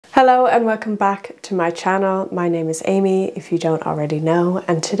Hello and welcome back to my channel. My name is Amy, if you don't already know,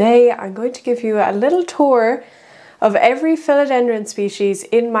 and today I'm going to give you a little tour of every philodendron species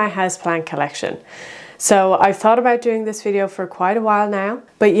in my houseplant collection. So I've thought about doing this video for quite a while now,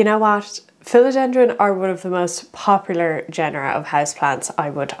 but you know what? Philodendron are one of the most popular genera of houseplants,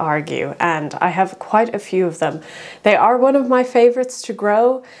 I would argue, and I have quite a few of them. They are one of my favorites to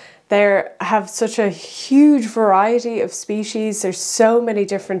grow. They have such a huge variety of species. There's so many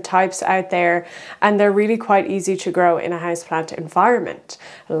different types out there, and they're really quite easy to grow in a houseplant environment.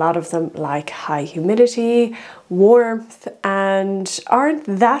 A lot of them like high humidity, warmth, and aren't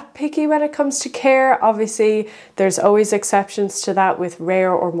that picky when it comes to care. Obviously, there's always exceptions to that with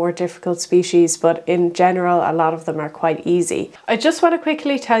rare or more difficult species, but in general, a lot of them are quite easy. I just want to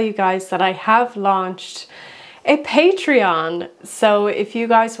quickly tell you guys that I have launched a Patreon. So if you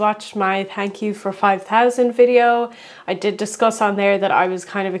guys watched my thank you for 5,000 video, I did discuss on there that I was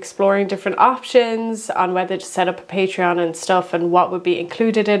kind of exploring different options on whether to set up a Patreon and stuff and what would be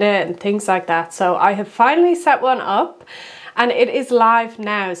included in it and things like that. So I have finally set one up and it is live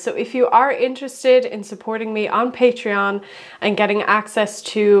now. So if you are interested in supporting me on Patreon and getting access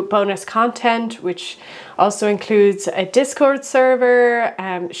to bonus content, which also includes a Discord server,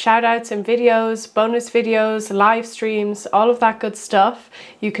 shout outs and videos, bonus videos, live streams, all of that good stuff,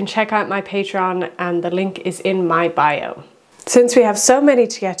 you can check out my Patreon and the link is in my bio. Since we have so many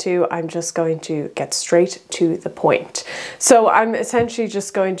to get to, I'm just going to get straight to the point. So I'm essentially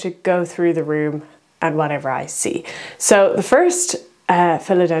just going to go through the room and whatever I see. So the first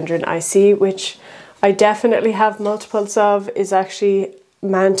philodendron I see, which I definitely have multiples of, is actually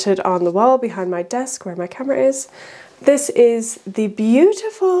mounted on the wall behind my desk where my camera is. This is the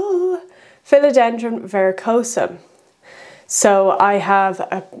beautiful Philodendron verrucosum. So I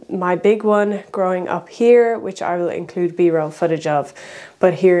have my big one growing up here, which I will include B-roll footage of,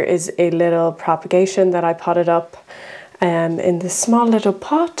 but here is a little propagation that I potted up in this small little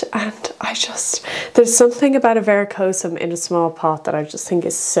pot, and there's something about a verrucosum in a small pot that I just think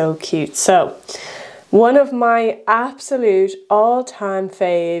is so cute. So one of my absolute all-time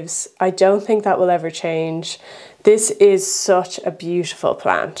faves, I don't think that will ever change. This is such a beautiful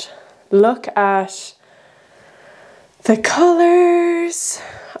plant. Look at the colors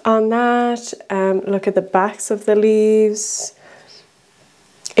on that, look at the backs of the leaves.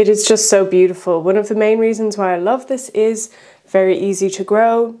 It is just so beautiful. One of the main reasons why I love this is very easy to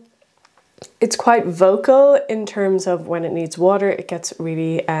grow. It's quite vocal in terms of when it needs water. It gets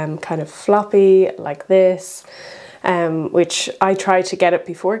really kind of floppy like this, which I try to get it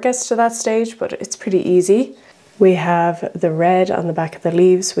before it gets to that stage, but it's pretty easy. We have the red on the back of the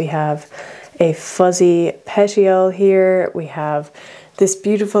leaves. We have a fuzzy petiole here. We have this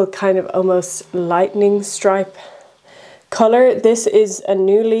beautiful kind of almost lightning stripe color. This is a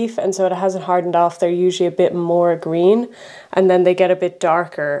new leaf, and so it hasn't hardened off. They're usually a bit more green, and then they get a bit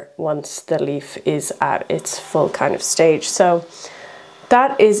darker once the leaf is at its full kind of stage. So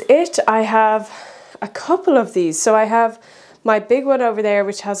that is it. I have a couple of these. So I have my big one over there,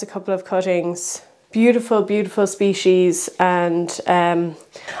 which has a couple of cuttings. Beautiful, beautiful species, and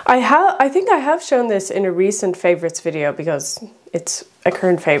I think I have shown this in a recent favorites video because it's a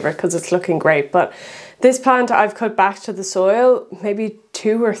current favorite because it's looking great. But this plant I've cut back to the soil maybe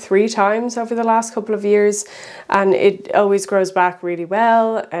 2 or 3 times over the last couple of years, and it always grows back really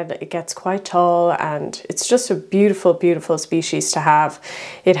well and it gets quite tall, and it's just a beautiful, beautiful species to have.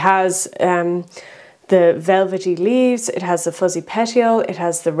 It has the velvety leaves, it has the fuzzy petiole, it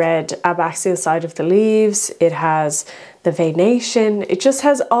has the red abaxial side of the leaves, it has the veination. It just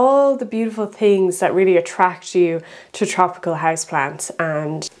has all the beautiful things that really attract you to tropical houseplants,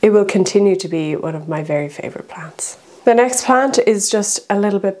 and it will continue to be one of my very favorite plants. The next plant is just a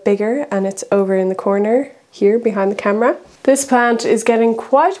little bit bigger, and it's over in the corner here behind the camera. This plant is getting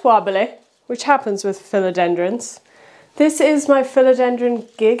quite wobbly, which happens with philodendrons. This is my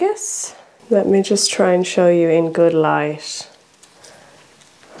Philodendron gigas. Let me just try and show you in good light.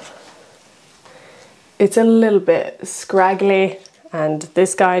 It's a little bit scraggly, and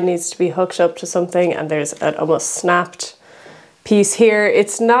this guy needs to be hooked up to something, and there's an almost snapped piece here.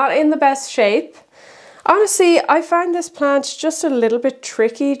 It's not in the best shape. Honestly, I find this plant just a little bit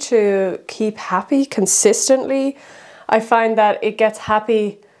tricky to keep happy consistently. I find that it gets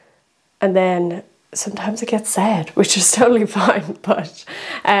happy and then sometimes it gets sad, which is totally fine, but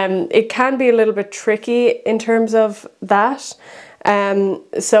it can be a little bit tricky in terms of that.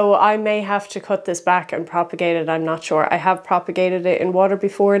 So I may have to cut this back and propagate it, I'm not sure. I have propagated it in water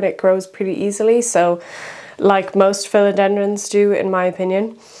before and it grows pretty easily, so like most philodendrons do in my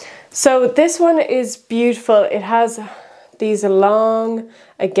opinion. So this one is beautiful. It has these long,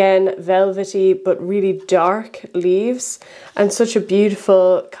 again, velvety, but really dark leaves, and such a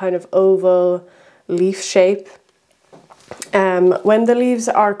beautiful kind of oval leaf shape. When the leaves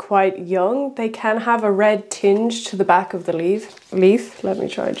are quite young, they can have a red tinge to the back of the leaf. Let me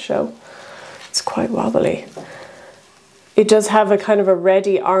try and show. It's quite wobbly. It does have a kind of a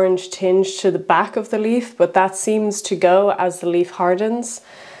reddy orange tinge to the back of the leaf, but that seems to go as the leaf hardens.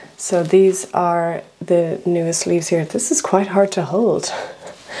 So these are the newest leaves here. This is quite hard to hold.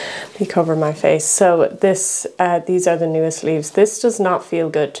 Let me cover my face. So these are the newest leaves. This does not feel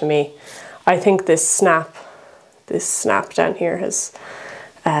good to me. I think this snap down here has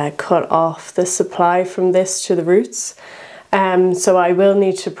cut off the supply from this to the roots. So I will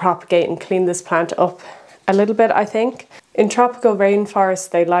need to propagate and clean this plant up a little bit, I think. In tropical rainforests,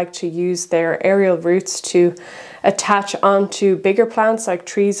 they like to use their aerial roots to attach onto bigger plants like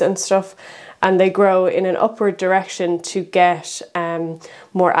trees and stuff, and they grow in an upward direction to get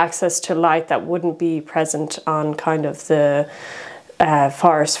more access to light that wouldn't be present on kind of the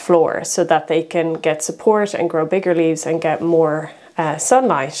forest floor, so that they can get support and grow bigger leaves and get more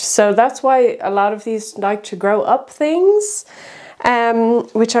sunlight. So that's why a lot of these like to grow up things,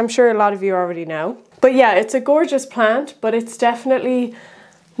 which I'm sure a lot of you already know. But yeah, it's a gorgeous plant, but it's definitely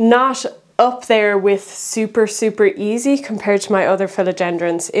not up there with super, super easy compared to my other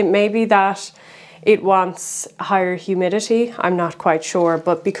philodendrons. It may be that it wants higher humidity, I'm not quite sure,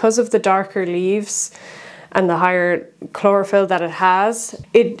 but because of the darker leaves and the higher chlorophyll that it has,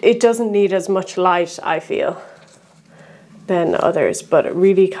 it doesn't need as much light, I feel, than others, but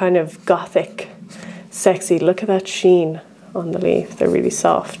really kind of gothic, sexy. Look at that sheen on the leaf, they're really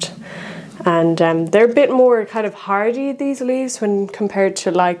soft. And they're a bit more kind of hardy, these leaves, when compared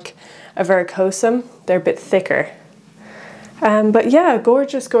to like a verrucosum. They're a bit thicker. But yeah,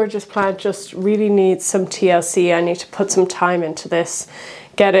 gorgeous, gorgeous plant. Just really needs some TLC. I need to put some time into this,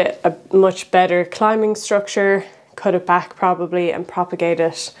 get it a much better climbing structure, cut it back probably and propagate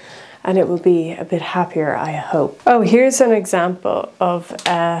it, and it will be a bit happier, I hope. Oh, here's an example of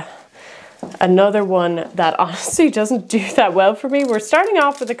another one that honestly doesn't do that well for me. We're starting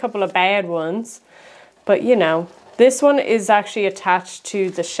off with a couple of bad ones, but you know, this one is actually attached to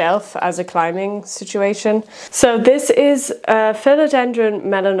the shelf as a climbing situation. So this is Philodendron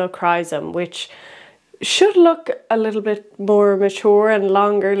melanochrysum, which should look a little bit more mature and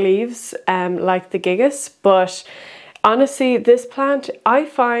longer leaves, like the gigas, but honestly, this plant I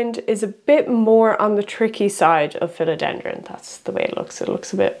find is a bit more on the tricky side of philodendron. That's the way it looks. It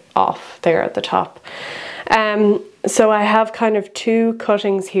looks a bit off there at the top. So I have kind of two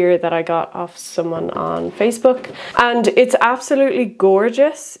cuttings here that I got off someone on Facebook, and it's absolutely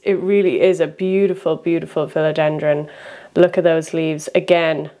gorgeous. It really is a beautiful, beautiful philodendron. Look at those leaves.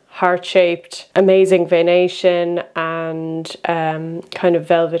 Again, heart-shaped, amazing venation, and kind of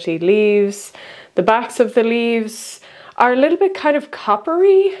velvety leaves. The backs of the leaves are a little bit kind of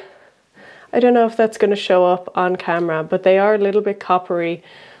coppery. I don't know if that's going to show up on camera, but they are a little bit coppery,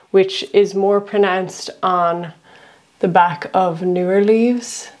 which is more pronounced on the back of newer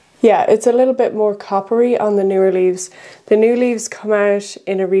leaves. Yeah, it's a little bit more coppery on the newer leaves. The new leaves come out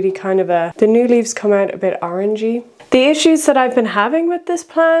in a really kind of the new leaves come out a bit orangey. The issues that I've been having with this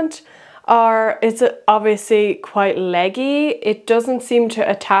plant are, it's obviously quite leggy. It doesn't seem to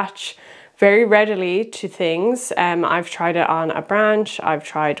attach very readily to things. I've tried it on a branch, I've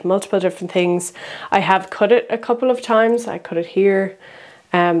tried multiple different things. I have cut it a couple of times. I cut it here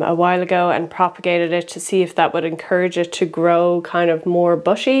a while ago and propagated it to see if that would encourage it to grow kind of more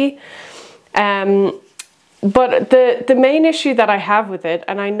bushy. But the main issue that I have with it,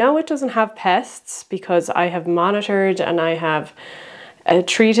 and I know it doesn't have pests because I have monitored and I have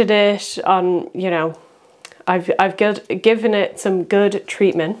treated it on, you know, I've given it some good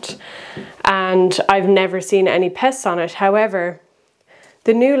treatment and I've never seen any pests on it. However,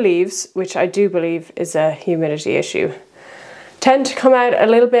 the new leaves, which I do believe is a humidity issue, tend to come out a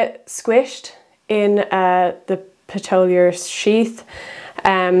little bit squished in the petoliar sheath,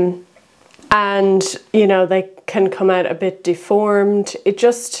 and you know, they can come out a bit deformed.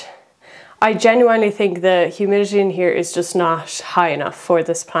 I genuinely think the humidity in here is just not high enough for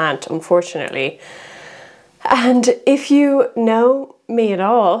this plant, unfortunately. And if you know me at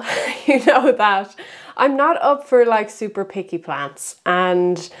all, you know that I'm not up for like super picky plants,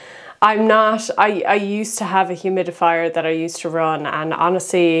 and I used to have a humidifier that I used to run, and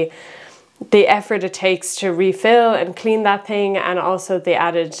honestly, the effort it takes to refill and clean that thing, and also the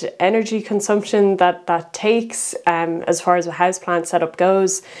added energy consumption that takes as far as a houseplant setup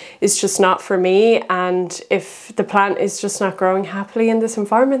goes, is just not for me. And if the plant is just not growing happily in this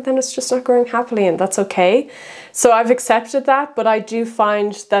environment, then it's just not growing happily, and that's okay. So I've accepted that, but I do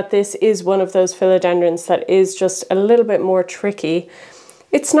find that this is one of those philodendrons that is just a little bit more tricky.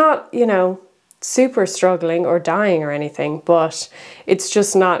 It's not, you know, super struggling or dying or anything, but it's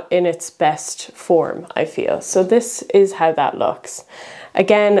just not in its best form, I feel. So this is how that looks.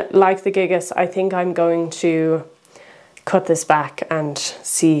 Again, like the gigas, I think I'm going to cut this back and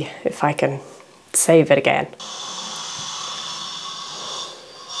see if I can save it again.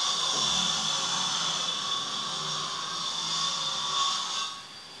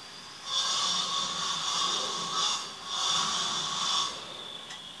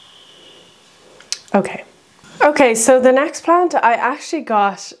 Okay, so the next plant I actually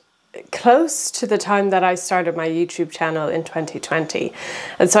got close to the time that I started my YouTube channel in 2020.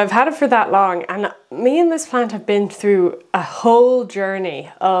 And so I've had it for that long, and me and this plant have been through a whole journey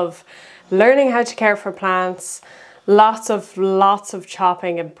of learning how to care for plants, lots of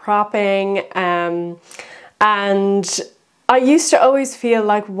chopping and propping, and I used to always feel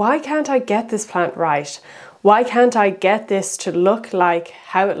like, why can't I get this plant right? Why can't I get this to look like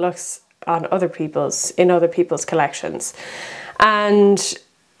how it looks on other people's collections? And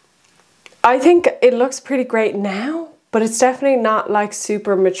I think it looks pretty great now, but it's definitely not like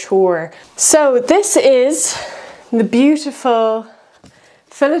super mature. So this is the beautiful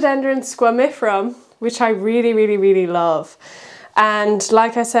Philodendron squamiferum, which I really love. And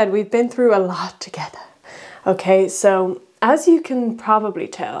like I said, we've been through a lot together. Okay, so as you can probably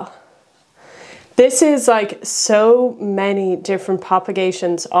tell, this is like so many different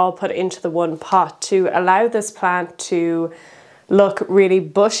propagations all put into the one pot to allow this plant to look really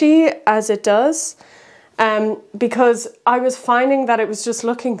bushy as it does. Because I was finding that it was just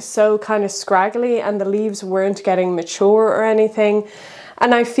looking so kind of scraggly and the leaves weren't getting mature or anything.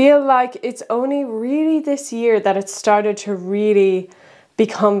 And I feel like it's only really this year that it started to really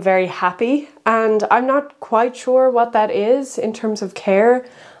become very happy. And I'm not quite sure what that is in terms of care.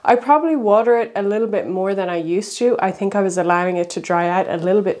 I probably water it a little bit more than I used to. I think I was allowing it to dry out a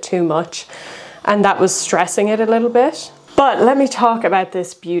little bit too much, and that was stressing it a little bit. But let me talk about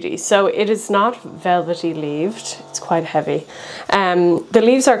this beauty. So it is not velvety leaved, it's quite heavy. The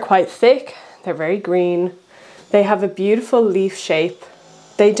leaves are quite thick, they're very green. They have a beautiful leaf shape.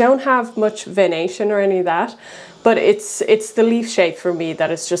 They don't have much venation or any of that, but it's the leaf shape for me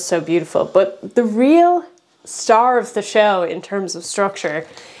that is just so beautiful. But the real star of the show in terms of structure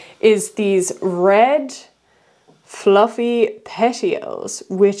is these red fluffy petioles,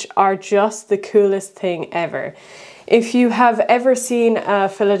 which are just the coolest thing ever. If you have ever seen a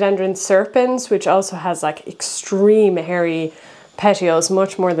Philodendron serpens, which also has like extreme hairy petioles,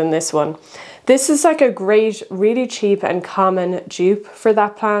 much more than this one. This is like a great, really cheap and common dupe for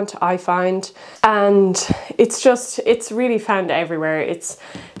that plant, I find. And it's really found everywhere. It's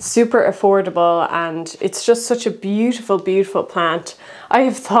super affordable and it's just such a beautiful, beautiful plant. I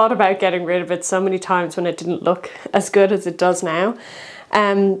have thought about getting rid of it so many times when it didn't look as good as it does now.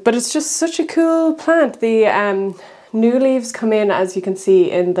 But it's just such a cool plant. The new leaves come in, as you can see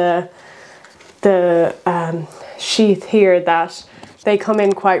in the sheath here, that they come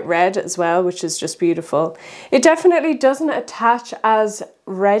in quite red as well, which is just beautiful. It definitely doesn't attach as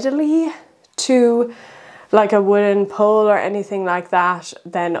readily to like a wooden pole or anything like that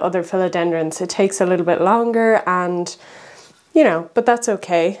than other philodendrons. It takes a little bit longer and, you know, but that's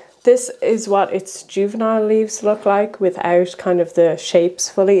okay. This is what its juvenile leaves look like without kind of the shapes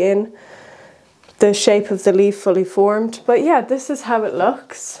fully in, the shape of the leaf fully formed. But yeah, this is how it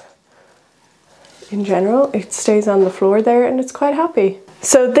looks. In general, it stays on the floor there and it's quite happy.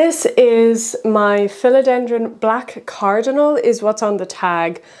 So this is my Philodendron Black Cardinal is what's on the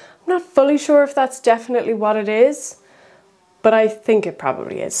tag. I'm not fully sure if that's definitely what it is, but I think it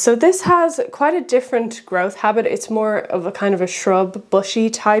probably is. So this has quite a different growth habit. It's more of a kind of a shrub, bushy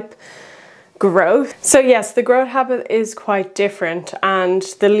type growth. So yes, the growth habit is quite different and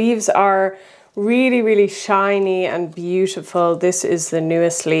the leaves are really, really shiny and beautiful. This is the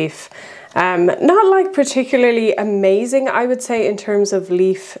newest leaf. Not like particularly amazing, I would say, in terms of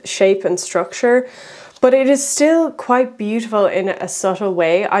leaf shape and structure, but it is still quite beautiful in a subtle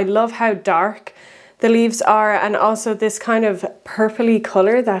way. I love how dark the leaves are, and also this kind of purpley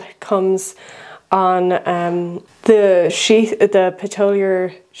color that comes on the sheath, the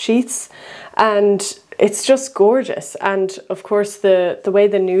petiolar sheaths, and it's just gorgeous. And of course the way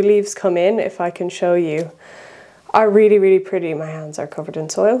the new leaves come in, if I can show you, are really, really pretty. My hands are covered in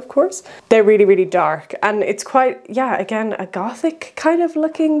soil, of course. They're really, really dark, and it's quite, yeah, again, a gothic kind of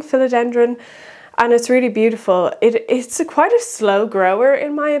looking philodendron, and it's really beautiful. It's quite a slow grower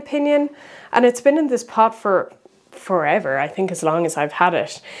in my opinion, and it's been in this pot for forever, I think, as long as I've had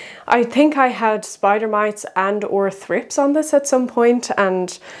it. I think I had spider mites and or thrips on this at some point,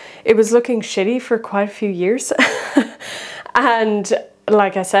 and it was looking shitty for quite a few years. And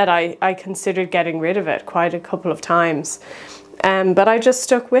like I said, I considered getting rid of it quite a couple of times, but I just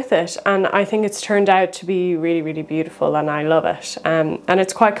stuck with it, and I think it's turned out to be really, really beautiful, and I love it, and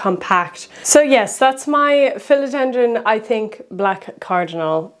it's quite compact. So yes, that's my philodendron, I think, black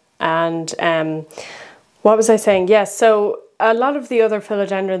cardinal. And what was I saying? Yes, so a lot of the other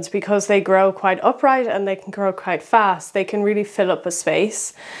philodendrons, because they grow quite upright and they can grow quite fast, they can really fill up a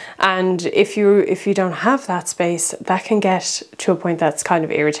space. And if you don't have that space, that can get to a point that's kind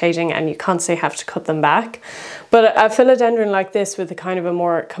of irritating, and you constantly have to cut them back. But a philodendron like this with a kind of a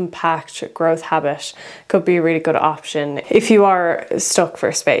more compact growth habit could be a really good option if you are stuck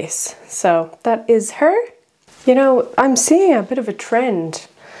for space. So that is her. You know, I'm seeing a bit of a trend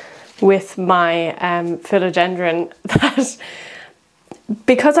with my philodendron, that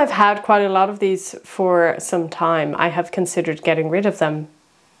because I've had quite a lot of these for some time, I have considered getting rid of them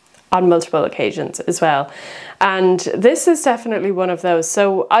on multiple occasions as well. And this is definitely one of those.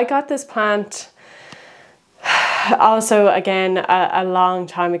 So I got this plant also, again, a long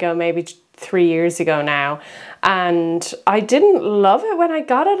time ago, maybe 3 years ago now. And I didn't love it when I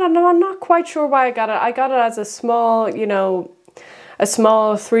got it. And I'm not quite sure why I got it. I got it as a small, you know, a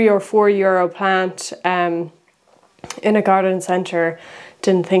small €3 or €4 plant in a garden centre.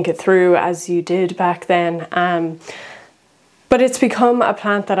 Didn't think it through as you did back then. But it's become a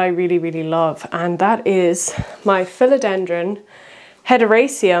plant that I really, really love. And that is my Philodendron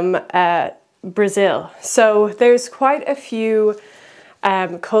Hederaceum Brazil. So there's quite a few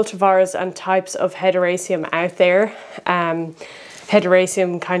cultivars and types of Hederaceum out there.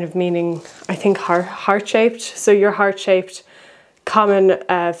 Hederaceum kind of meaning, I think, heart-shaped. So your heart-shaped common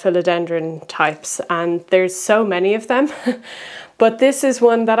philodendron types, and there's so many of them. But this is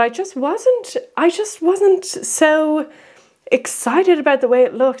one that I just wasn't so excited about the way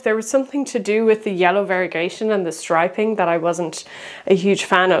it looked. There was something to do with the yellow variegation and the striping that I wasn't a huge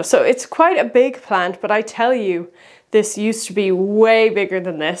fan of. So it's quite a big plant, but I tell you, this used to be way bigger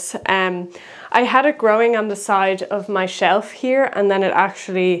than this. I had it growing on the side of my shelf here, and then it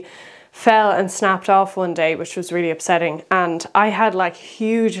actually fell and snapped off one day, which was really upsetting. And I had like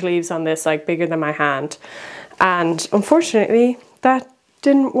huge leaves on this, like bigger than my hand. And unfortunately, that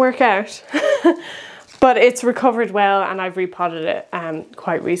didn't work out. But it's recovered well, and I've repotted it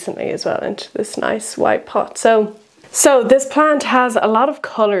quite recently as well into this nice white pot. So this plant has a lot of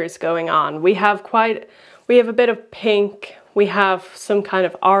colors going on. We have a bit of pink, we have some kind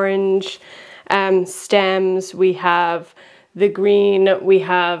of orange stems, we have the green, we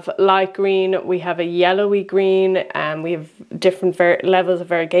have light green, we have a yellowy green, we have different levels of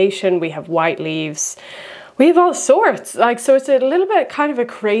variegation, we have white leaves, we have all sorts. Like, so it's a little bit kind of a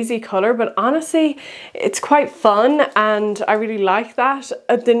crazy color, but honestly, it's quite fun, and I really like that.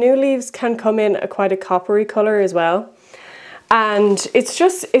 The new leaves can come in quite a coppery color as well. And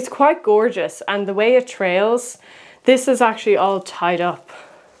it's quite gorgeous, and the way it trails, this is actually all tied up.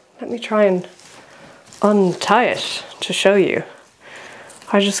 Let me try and untie it to show you.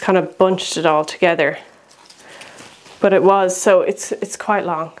 I just kind of bunched it all together, but so it's quite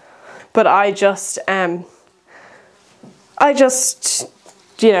long. But I just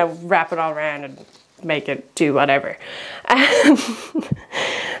you know, wrap it all around and make it do whatever.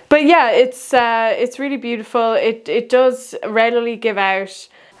 But yeah, it's really beautiful. It does readily give out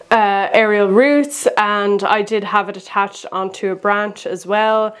aerial roots, and I did have it attached onto a branch as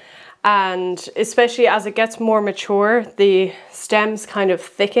well. And especially as it gets more mature, the stems kind of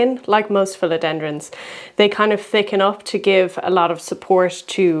thicken, like most philodendrons. They kind of thicken up to give a lot of support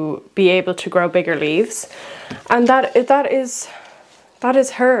to be able to grow bigger leaves. And that is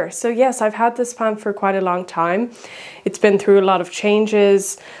her. So yes, I've had this plant for quite a long time. It's been through a lot of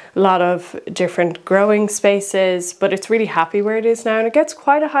changes, a lot of different growing spaces, but it's really happy where it is now, and it gets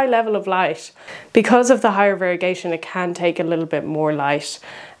quite a high level of light. Because of the higher variegation, it can take a little bit more light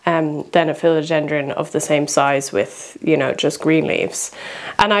than a philodendron of the same size with, you know, just green leaves.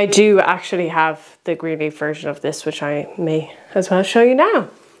 And I do actually have the green leaf version of this, which I may as well show you now.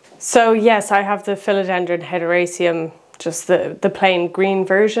 So yes, I have the Philodendron Hederaceum, just the plain green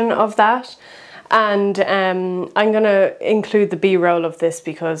version of that. And I'm gonna include the B-roll of this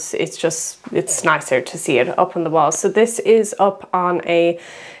because it's nicer to see it up on the wall. So this is up on a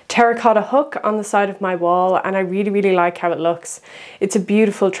terracotta hook on the side of my wall, and I really, really like how it looks. It's a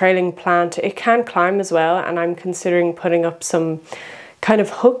beautiful trailing plant. It can climb as well, and I'm considering putting up some kind of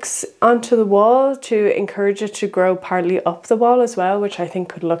hooks onto the wall to encourage it to grow partly up the wall as well, which I think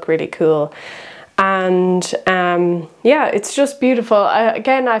could look really cool. And yeah, it's just beautiful.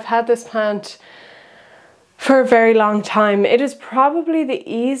 Again, I've had this plant for a very long time. It is probably the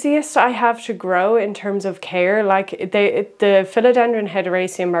easiest I have to grow in terms of care. Like the Philodendron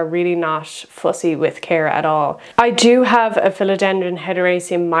hederaceum are really not fussy with care at all. I do have a Philodendron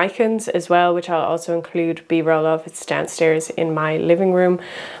hederaceum micans as well, which I'll also include B-roll of. It's downstairs in my living room,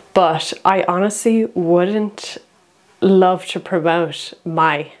 but I honestly wouldn't love to promote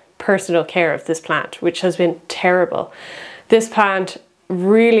my personal care of this plant, which has been terrible. This plant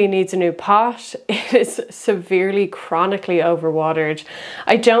really needs a new pot. It is severely, chronically overwatered.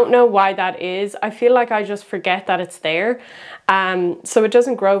 I don't know why that is. I feel like I just forget that it's there. So it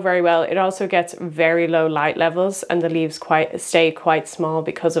doesn't grow very well. It also gets very low light levels, and the leaves stay quite small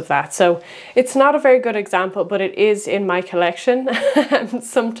because of that. So it's not a very good example, but it is in my collection.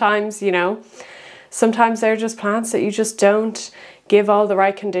 Sometimes, you know, sometimes they're just plants that you just don't give all the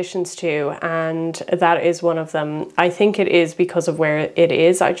right conditions to, and that is one of them. I think it is because of where it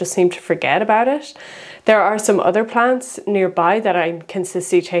is. I just seem to forget about it. There are some other plants nearby that I'm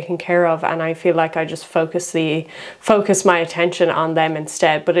consistently taking care of, and I feel like I just focus my attention on them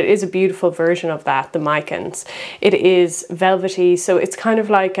instead. But it is a beautiful version of that, the micans. It is velvety, so it's kind of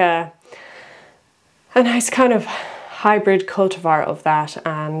like a nice kind of hybrid cultivar of that.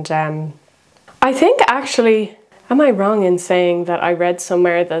 And I think actually, am I wrong in saying that I read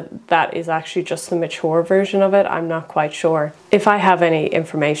somewhere that that is actually just the mature version of it? I'm not quite sure. If I have any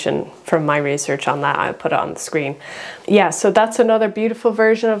information from my research on that, I'll put it on the screen. Yeah, so that's another beautiful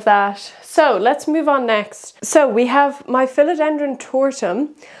version of that. So let's move on next. So we have my Philodendron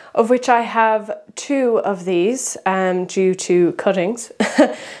tortum, of which I have 2 of these due to cuttings.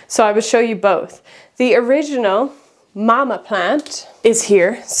 So I will show you both. The original mama plant is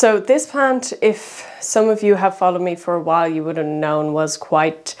here. So this plant, if some of you have followed me for a while, you would have known was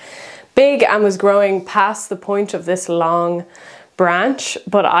quite big and was growing past the point of this long branch,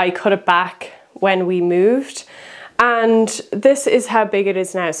 but I cut it back when we moved, and this is how big it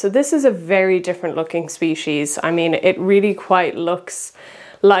is now. So this is a very different looking species. I mean, it really quite looks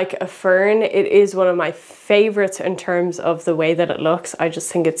like a fern. It is one of my favorites in terms of the way that it looks. I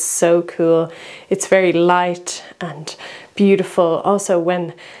just think it's so cool. It's very light and beautiful. Also,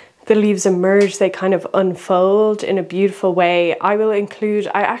 when the leaves emerge, they kind of unfold in a beautiful way. I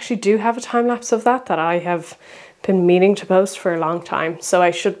actually do have a time lapse of that I have been meaning to post for a long time, so I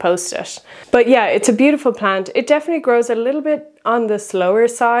should post it. But yeah, it's a beautiful plant. It definitely grows a little bit on the slower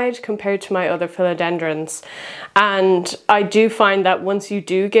side compared to my other philodendrons, and I do find that once you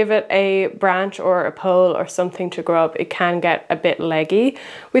do give it a branch or a pole or something to grow up, it can get a bit leggy,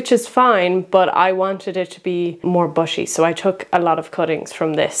 which is fine, but I wanted it to be more bushy, so I took a lot of cuttings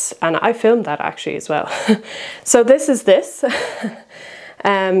from this, and I filmed that actually as well. So this is this.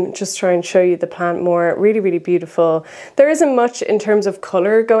 Just try and show you the plant more. Really, really beautiful. There isn't much in terms of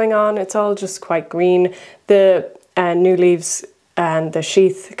color going on. It's all just quite green. The new leaves and the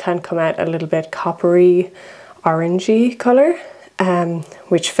sheath can come out a little bit coppery, orangey color,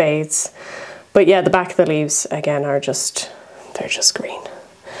 which fades. But yeah, the back of the leaves again they're just green.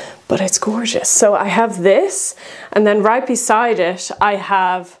 But it's gorgeous. So I have this, and then right beside it I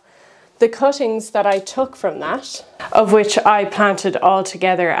have the cuttings that I took from that, of which I planted all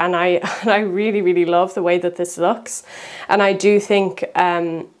together, and I really, really love the way that this looks. And I do think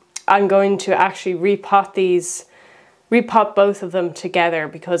I'm going to actually repot both of them together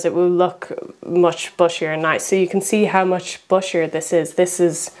because it will look much bushier and nice. So you can see how much bushier this is. This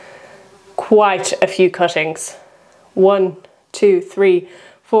is quite a few cuttings. 1, 2, 3,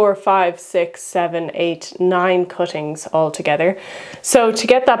 4, 5, 6, 7, 8, 9 cuttings all together. So to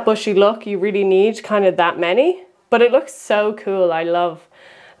get that bushy look, you really need kind of that many, but it looks so cool. I love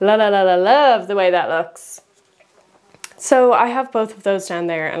the way that looks. So I have both of those down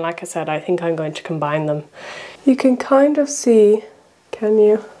there, and like I said, I think I'm going to combine them. You can kind of see, can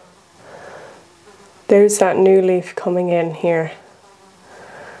you? There's that new leaf coming in here.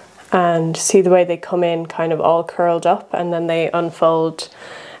 And see the way they come in kind of all curled up and then they unfold.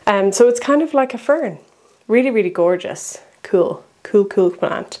 So it's kind of like a fern. Really, really gorgeous. Cool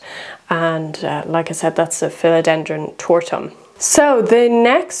plant. And like I said, that's a Philodendron tortum. So the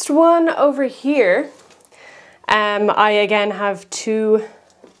next one over here, I again have 2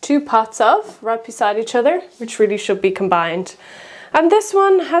 2 pots of right beside each other, which really should be combined. And this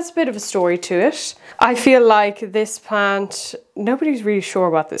one has a bit of a story to it. I feel like this plant, nobody's really sure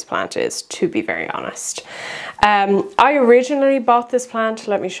what this plant is, to be very honest. I originally bought this plant,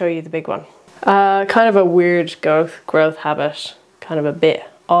 let me show you the big one. Kind of a weird growth habit, kind of a bit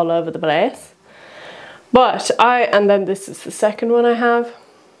all over the place. But and then this is the second one I have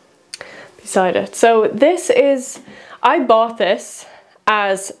beside it. So this is, I bought this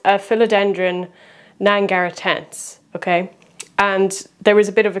as a Philodendron Nangaratense, okay? And there was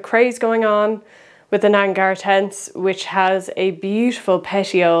a bit of a craze going on with the Nangaratense, which has a beautiful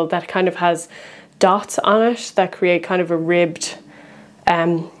petiole that kind of has dots on it that create kind of a ribbed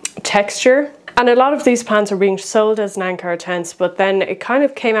texture. And a lot of these plants are being sold as Nangaratense, but then it kind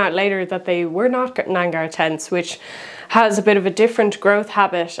of came out later that they were not Nangaratense, which has a bit of a different growth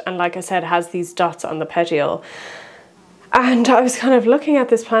habit, and like I said, has these dots on the petiole. And I was kind of looking at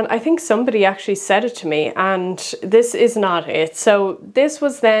this plant, I think somebody actually said it to me, and this is not it. So this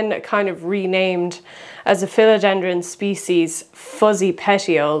was then kind of renamed as a Philodendron species fuzzy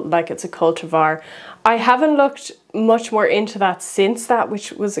petiole, like it's a cultivar. I haven't looked much more into that since that,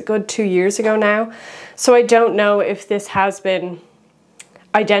 which was a good 2 years ago now. So I don't know if this has been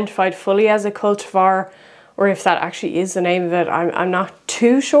identified fully as a cultivar or if that actually is the name of it. I'm not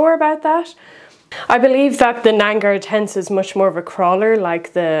too sure about that. I believe that the Nangaratense is much more of a crawler,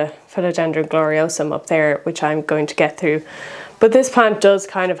 like the Philodendron gloriosum up there, which I'm going to get through. But this plant does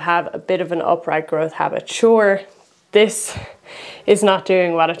kind of have a bit of an upright growth habit. Sure, this is not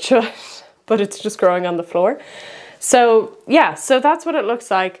doing what it should, but it's just growing on the floor. So yeah, so that's what it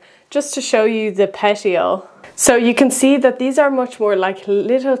looks like, just to show you the petiole. So you can see that these are much more like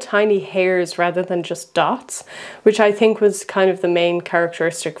little tiny hairs rather than just dots, which I think was kind of the main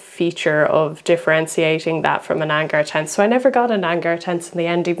characteristic feature of differentiating that from a Nangaratense. So I never got a Nangaratense in the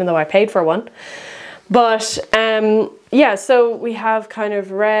end, even though I paid for one. But yeah, so we have kind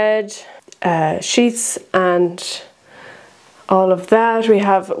of red sheaths and all of that. We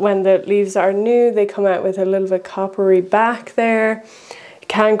have, when the leaves are new, they come out with a little bit coppery back there.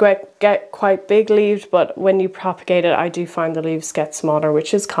 Can get quite big leaved, but when you propagate it, I do find the leaves get smaller,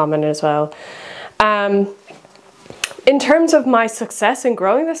 which is common as well. In terms of my success in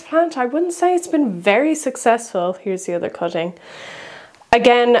growing this plant, I wouldn't say it's been very successful. Here's the other cutting.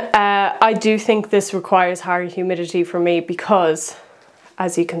 Again, I do think this requires higher humidity for me because,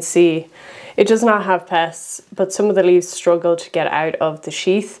 as you can see, it does not have pests, but some of the leaves struggle to get out of the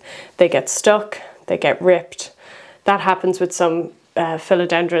sheath. They get stuck, they get ripped. That happens with some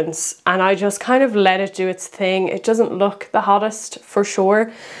philodendrons, and I just kind of let it do its thing. It doesn't look the hottest for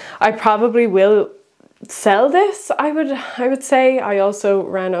sure. I probably will sell this, I would say. I also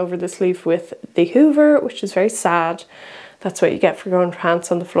ran over this leaf with the Hoover, which is very sad. That's what you get for growing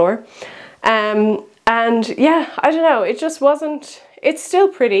plants on the floor. And yeah, I don't know, it just wasn't, it's still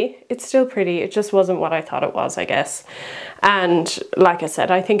pretty, it just wasn't what I thought it was, I guess. And like I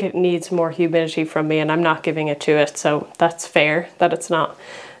said, I think it needs more humidity from me, and I'm not giving it to it, so that's fair that it's not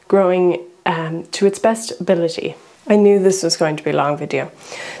growing to its best ability. I knew this was going to be a long video.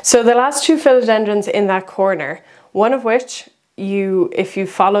 So the last 2 philodendrons in that corner, one of which if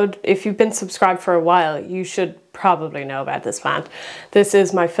you've been subscribed for a while, you should probably know about this plant. This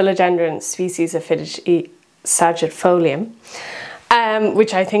is my Philodendron species affinity sagittifolium,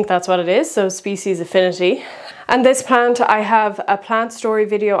 which I think that's what it is, so species affinity. And this plant, I have a plant story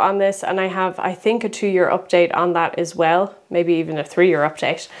video on this, and I have, I think, a 2-year update on that as well, maybe even a 3-year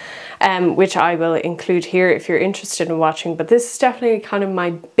update, which I will include here if you're interested in watching. But this is definitely kind of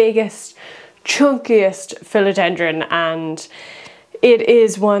my biggest, chunkiest philodendron, and it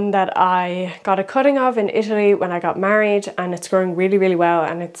is one that I got a cutting of in Italy when I got married, and it's growing really, really well,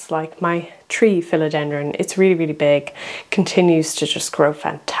 and it's like my tree philodendron. It's really, really big, continues to just grow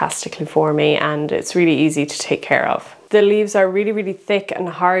fantastically for me, and it's really easy to take care of. The leaves are really, really thick and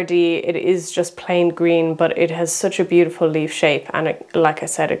hardy. It is just plain green, but it has such a beautiful leaf shape, and it, like I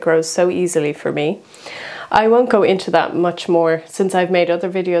said, it grows so easily for me. I won't go into that much more since I've made other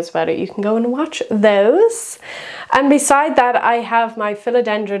videos about it. You can go and watch those. And beside that, I have my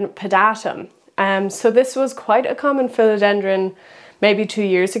Philodendron pedatum. So this was quite a common philodendron maybe 2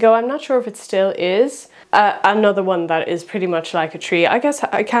 years ago. I'm not sure if it still is. Another one that is pretty much like a tree. I guess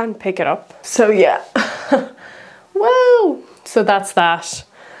I can pick it up. So yeah. Wow. So that's that.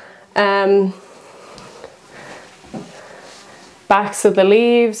 Backs of the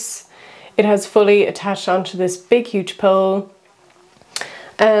leaves. It has fully attached onto this big, huge pole.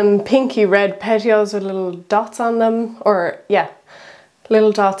 Pinky red petioles with little dots on them, or yeah,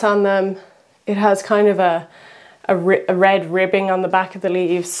 little dots on them. It has kind of a a red ribbing on the back of the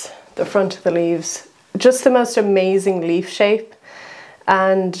leaves, the front of the leaves. Just the most amazing leaf shape.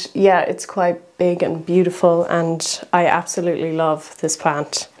 And yeah, it's quite big and beautiful, and I absolutely love this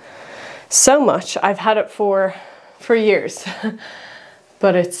plant so much. I've had it for years,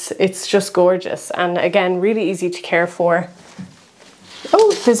 but it's just gorgeous, and again, really easy to care for.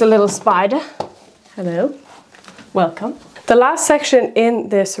 Oh, there's a little spider. Hello, welcome. The last section in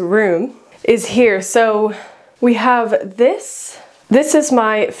this room is here. So we have this. This is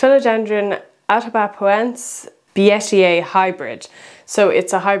my Philodendron atabapoense Bietier hybrid. So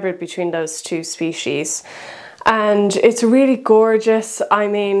it's a hybrid between those two species, and it's really gorgeous. I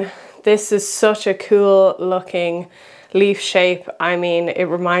mean, this is such a cool looking leaf shape. I mean, it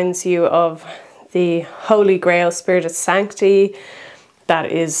reminds you of the Holy Grail Spiritus Sancti. That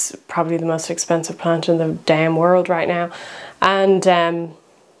is probably the most expensive plant in the damn world right now, and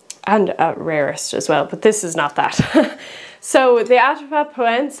rarest as well, but this is not that. So the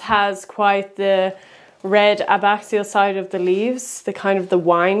atabapoense has quite the red abaxial side of the leaves, the kind of the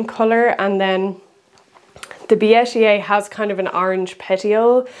wine color, and then the Bietier has kind of an orange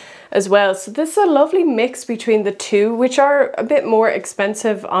petiole as well. So this is a lovely mix between the two, which are a bit more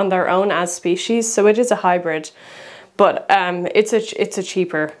expensive on their own as species. So it is a hybrid, but it's a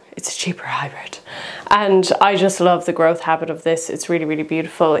cheaper hybrid. And I just love the growth habit of this. It's really, really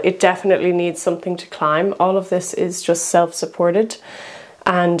beautiful. It definitely needs something to climb. All of this is just self-supported,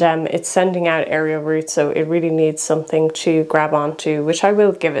 and it's sending out aerial roots, so it really needs something to grab onto, which I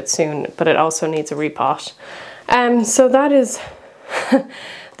will give it soon, but it also needs a repot. So that is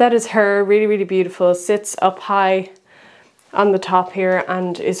that is her. Really, really beautiful. Sits up high on the top here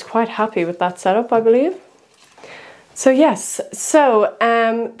and is quite happy with that setup, I believe. So yes, so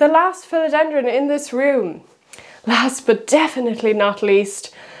the last philodendron in this room, last but definitely not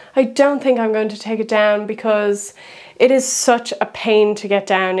least, I don't think I'm going to take it down because it is such a pain to get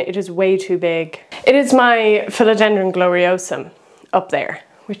down. It is way too big. It is my Philodendron gloriosum up there,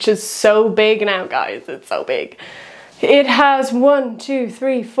 which is so big now, guys. It's so big. It has 1, 2,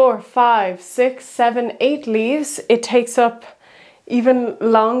 3, 4, 5, 6, 7, 8 leaves. It takes up even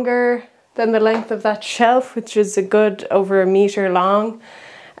longer than the length of that shelf, which is a good over 1 meter long.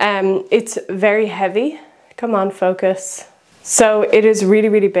 It's very heavy. Come on, focus. So it is really,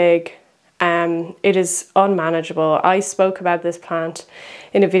 really big. It is unmanageable. I spoke about this plant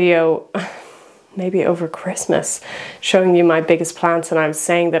in a video maybe over Christmas, showing you my biggest plants, and I was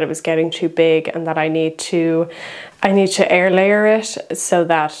saying that it was getting too big and that I need to air layer it so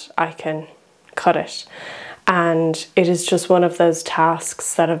that I can cut it. And it is just one of those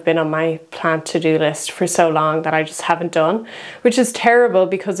tasks that have been on my plant to-do list for so long that I just haven't done, which is terrible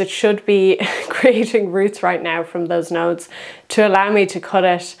because it should be creating roots right now from those nodes to allow me to cut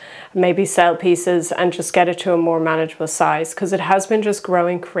it, maybe sell pieces and just get it to a more manageable size, because it has been just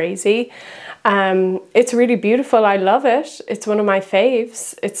growing crazy. It's really beautiful. I love it. It's one of my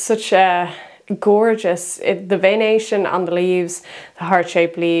faves. It's such a gorgeous, the veination on the leaves, the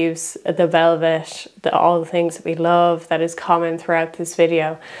heart-shaped leaves, the velvet, all the things that we love that is common throughout this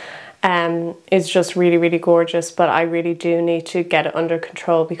video, is just really, really gorgeous. But I really do need to get it under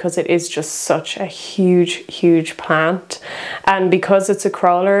control because it is just such a huge plant, and because it's a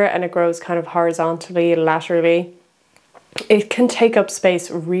crawler and it grows kind of horizontally, laterally, it can take up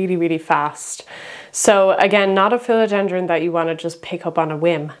space really, really fast. So again, not a philodendron that you want to just pick up on a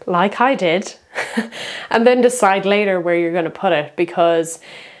whim, like I did, and then decide later where you're going to put it, because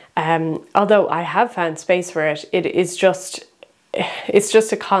although I have found space for it, it's just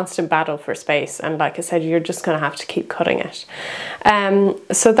a constant battle for space. And like I said, you're just going to have to keep cutting it.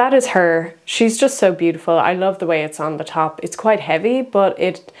 So that is her. She's just so beautiful. I love the way it's on the top. It's quite heavy, but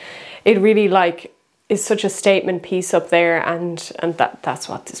it really is such a statement piece up there, and that's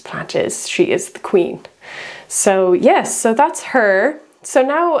what this plant is. She is the queen. So yes, so that's her. So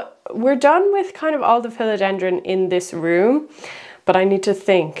now we're done with kind of all the philodendron in this room, but I need to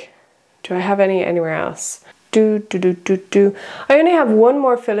think, do I have any anywhere else? I only have one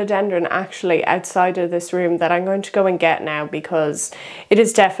more philodendron actually outside of this room that I'm going to go and get now, because it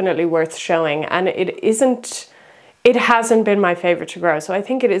is definitely worth showing, and it hasn't been my favorite to grow, so I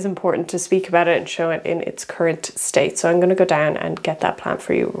think it is important to speak about it and show it in its current state. So I'm going to go down and get that plant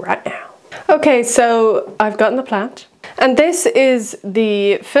for you right now. Okay, so I've gotten the plant, and this is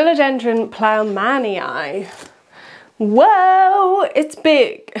the Philodendron Plougmanii. Whoa, it's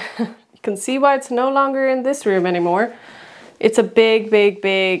big. You can see why it's no longer in this room anymore. It's a big,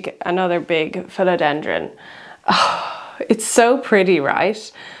 another big philodendron. Oh, it's so pretty,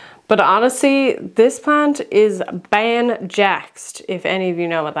 right? But honestly, this plant is banjaxed, if any of you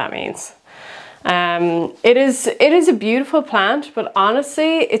know what that means. It is a beautiful plant, but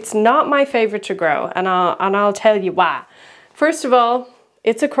honestly, it's not my favorite to grow, and I'll tell you why. First of all,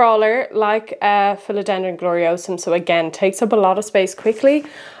 it's a crawler like Philodendron gloriosum, so again, takes up a lot of space quickly,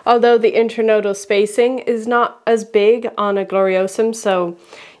 although the internodal spacing is not as big on a gloriosum, so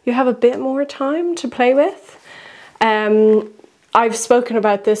you have a bit more time to play with. I've spoken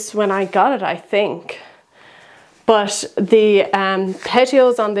about this when I got it, I think. But the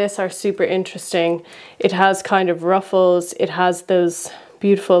petioles on this are super interesting. It has kind of ruffles. It has those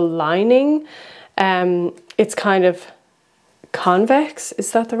beautiful lining. It's kind of convex.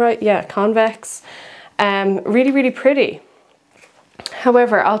 Is that the right? Yeah, convex. Really, really pretty.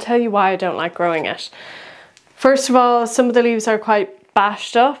 However, I'll tell you why I don't like growing it. First of all, some of the leaves are quite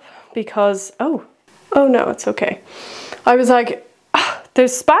bashed up because, oh no, it's okay. I was like,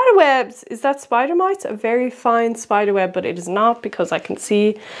 there's spider webs. Is that spider mites? A very fine spider web, but it is not, because I can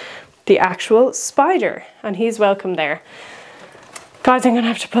see the actual spider, and he's welcome there. Guys, I'm gonna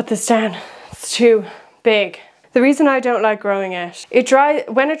have to put this down. It's too big. The reason I don't like growing it,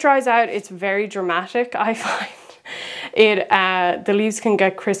 when it dries out, it's very dramatic, I find. The leaves can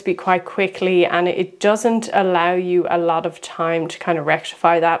get crispy quite quickly, and it doesn't allow you a lot of time to kind of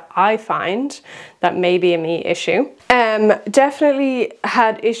rectify that. I find that may be a me issue. Definitely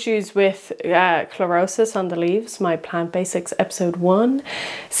had issues with chlorosis on the leaves. My Plant Basics episode 1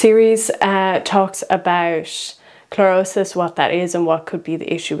 series talks about chlorosis, what that is and what could be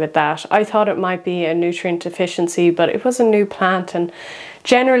the issue with that. I thought it might be a nutrient deficiency, but it was a new plant, and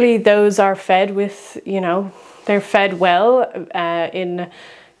generally those are fed with, you know, they're fed well in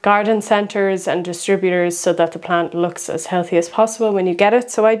garden centers and distributors so that the plant looks as healthy as possible when you get it.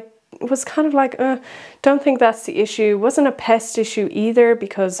 So I was kind of like, don't think that's the issue. It wasn't a pest issue either,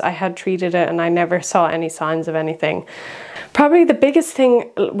 because I had treated it and I never saw any signs of anything. Probably the biggest thing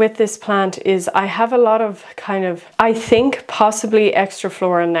with this plant is I have a lot of kind of, I think possibly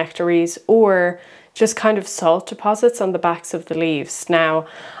extrafloral nectaries or just kind of salt deposits on the backs of the leaves. Now,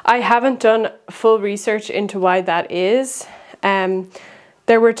 I haven't done full research into why that is.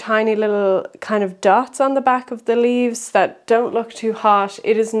 There were tiny little kind of dots on the back of the leaves that don't look too hot.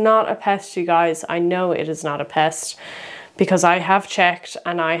 It is not a pest, you guys. I know it is not a pest because I have checked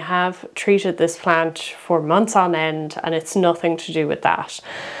and I have treated this plant for months on end, and it's nothing to do with that.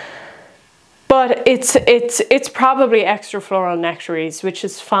 But it's probably extrafloral nectaries, which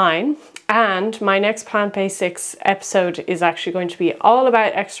is fine. And my next Plant Basics episode is actually going to be all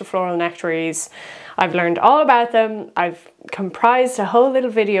about extrafloral nectaries. I've learned all about them. I've comprised a whole little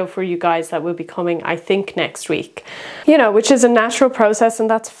video for you guys that will be coming, I think, next week. You know, which is a natural process, and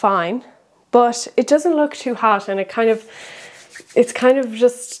that's fine. But it doesn't look too hot, and it's kind of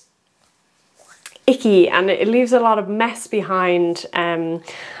just icky, and it leaves a lot of mess behind,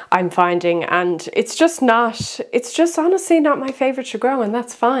 I'm finding, and it's just honestly not my favorite to grow, and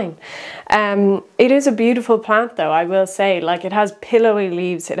that's fine. It is a beautiful plant though, I will say. Like, it has pillowy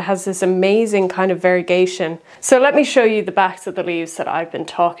leaves, it has this amazing kind of variegation. So let me show you the backs of the leaves that I've been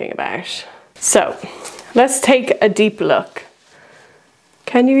talking about. So let's take a deep look.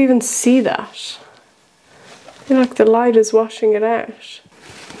 Can you even see that? I feel like the light is washing it out.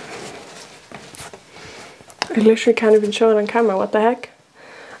 I literally can't even show it on camera, what the heck?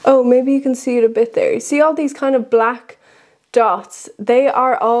 Oh, maybe you can see it a bit there. You see all these kind of black dots? They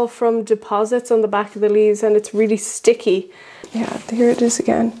are all from deposits on the back of the leaves, and it's really sticky. Yeah, here it is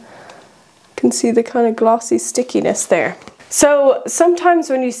again. You can see the kind of glossy stickiness there. So sometimes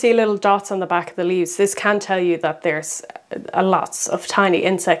when you see little dots on the back of the leaves, this can tell you that there's lots of tiny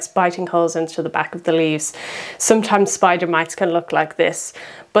insects biting holes into the back of the leaves. Sometimes spider mites can look like this,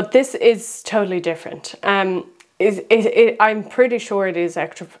 but this is totally different. I'm pretty sure it is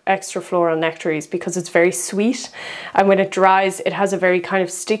extrafloral nectaries because it's very sweet, and when it dries it has a very kind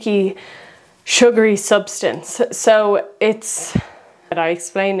of sticky, sugary substance. So it's... I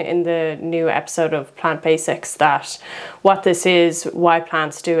explain in the new episode of Plant Basics that what this is, why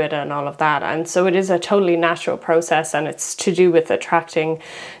plants do it, and all of that. And so it is a totally natural process, and it's to do with attracting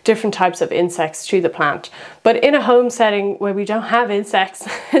different types of insects to the plant. But in a home setting where we don't have insects,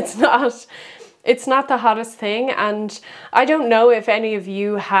 it's not the hottest thing. And I don't know if any of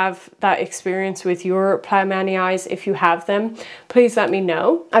you have that experience with your Plowmaniae. If you have them, please let me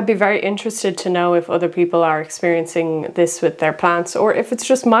know. I'd be very interested to know if other people are experiencing this with their plants, or if it's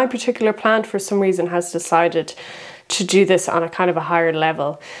just my particular plant for some reason has decided to do this on a kind of a higher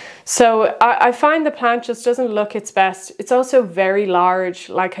level. So I find the plant just doesn't look its best. It's also very large.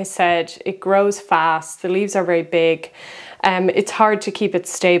 Like I said, it grows fast. The leaves are very big. It's hard to keep it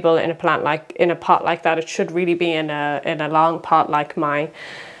stable in a pot like that. It should really be in a long pot like my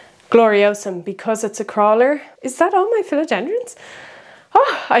gloriosum because it's a crawler. Is that all my philodendrons?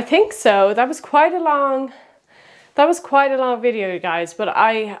 Oh, I think so. That was quite a long video, guys, but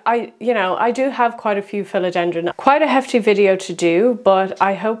I do have quite a few philodendron. Quite a hefty video to do, but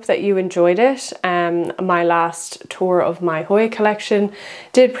I hope that you enjoyed it. My last tour of my Hoya collection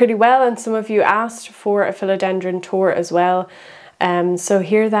did pretty well, and some of you asked for a philodendron tour as well. So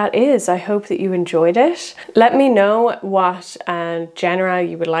here that is. I hope that you enjoyed it. Let me know what genera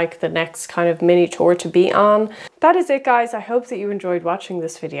you would like the next kind of mini tour to be on. That is it, guys. I hope that you enjoyed watching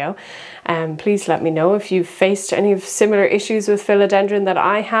this video. Please let me know if you've faced any of similar issues with philodendron that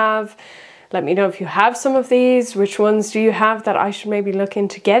I have. Let me know if you have some of these. Which ones do you have that I should maybe look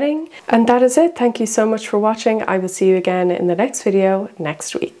into getting? And that is it. Thank you so much for watching. I will see you again in the next video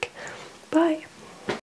next week. Bye.